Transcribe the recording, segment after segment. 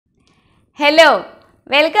Hello,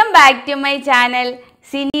 welcome back to my channel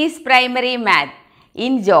Sinny's Primary Math.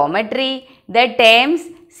 In geometry, the terms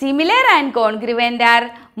similar and congruent are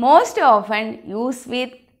most often used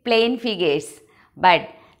with plain figures. But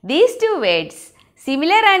these two words,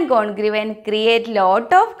 similar and congruent, create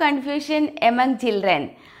lot of confusion among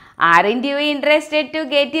children. Aren't you interested to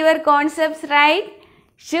get your concepts right?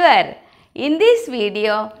 Sure. In this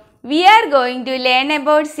video, we are going to learn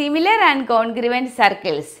about similar and congruent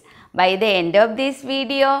circles. By the end of this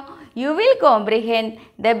video, you will comprehend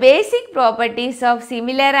the basic properties of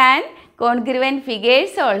similar and congruent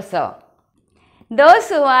figures also. Those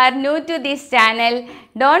who are new to this channel,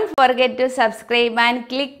 don't forget to subscribe and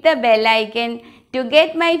click the bell icon to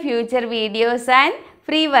get my future videos and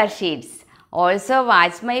free worksheets. Also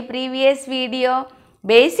watch my previous video,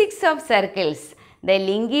 Basics of Circles. The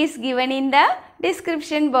link is given in the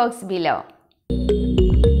description box below.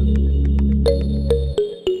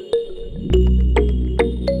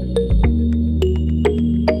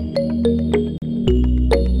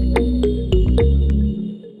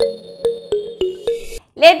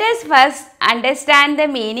 Let us first understand the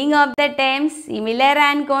meaning of the terms similar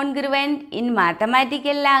and congruent in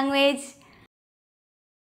mathematical language.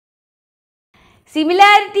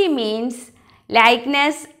 Similarity means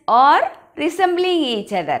likeness or resembling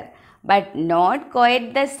each other, but not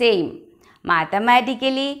quite the same.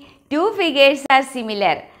 Mathematically, two figures are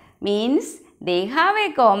similar, means they have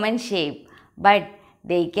a common shape, but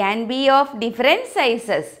they can be of different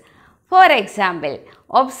sizes. For example,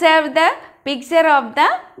 observe the picture of the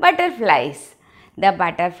butterflies. The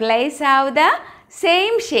butterflies have the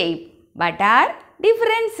same shape but are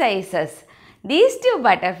different sizes. These two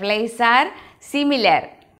butterflies are similar.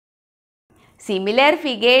 Similar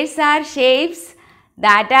figures are shapes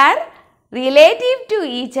that are relative to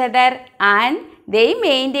each other and they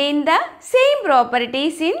maintain the same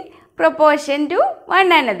properties in proportion to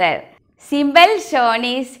one another. Symbol shown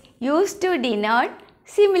is used to denote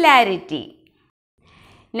similarity.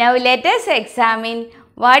 Now let us examine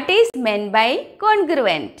what is meant by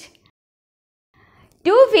congruent.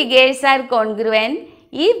 Two figures are congruent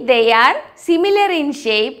if they are similar in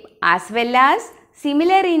shape as well as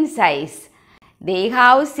similar in size. They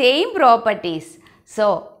have same properties.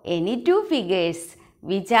 So, any two figures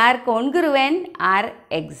which are congruent are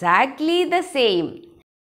exactly the same.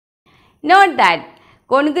 Note that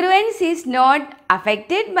congruence is not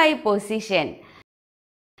affected by position,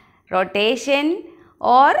 rotation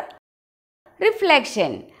or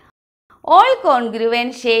reflection. All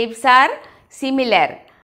congruent shapes are similar.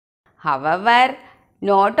 However,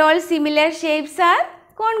 not all similar shapes are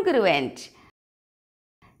congruent.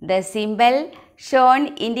 The symbol shown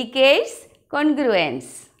indicates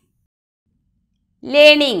congruence.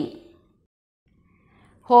 Learning.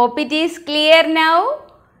 Hope it is clear now.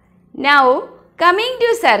 Now, coming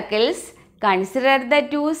to circles, consider the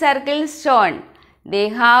two circles shown. They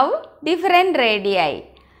have different radii.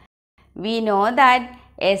 We know that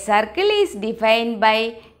a circle is defined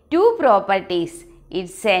by two properties,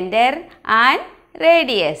 its center and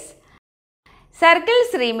radius.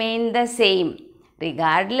 Circles remain the same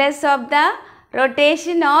regardless of the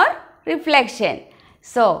rotation or reflection.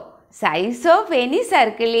 So, size of any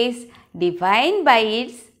circle is defined by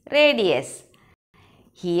its radius.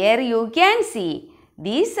 Here you can see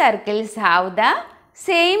these circles have the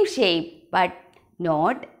same shape but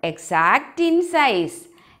not exact in size.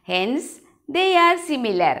 Hence, they are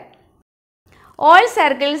similar. All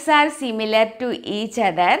circles are similar to each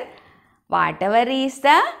other, whatever is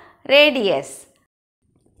the radius.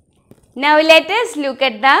 Now let us look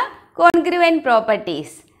at the congruent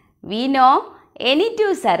properties. We know any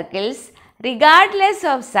two circles, regardless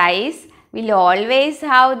of size, will always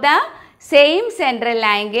have the same central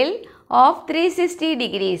angle of 360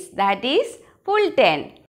 degrees, that is full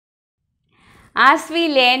turn. As we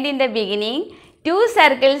learned in the beginning, two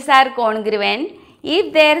circles are congruent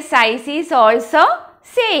if their size is also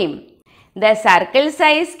same. The circle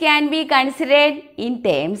size can be considered in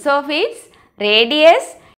terms of its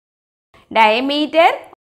radius, diameter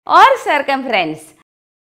or circumference.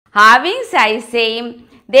 Having size same,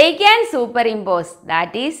 they can superimpose,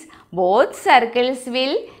 that is, both circles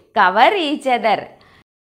will cover each other.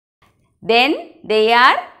 Then they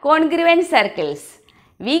are congruent circles.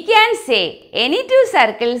 We can say any two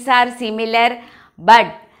circles are similar but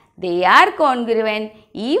they are congruent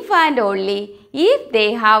if and only if they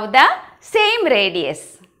have the same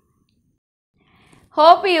radius.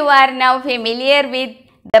 Hope you are now familiar with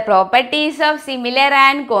the properties of similar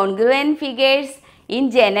and congruent figures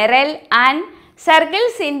in general and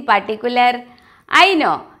circles in particular. I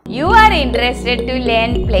know you are interested to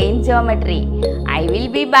learn plane geometry. I will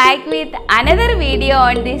be back with another video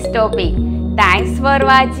on this topic. Thanks for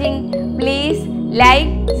watching. Please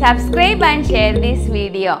like, subscribe and share this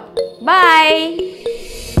video. Bye.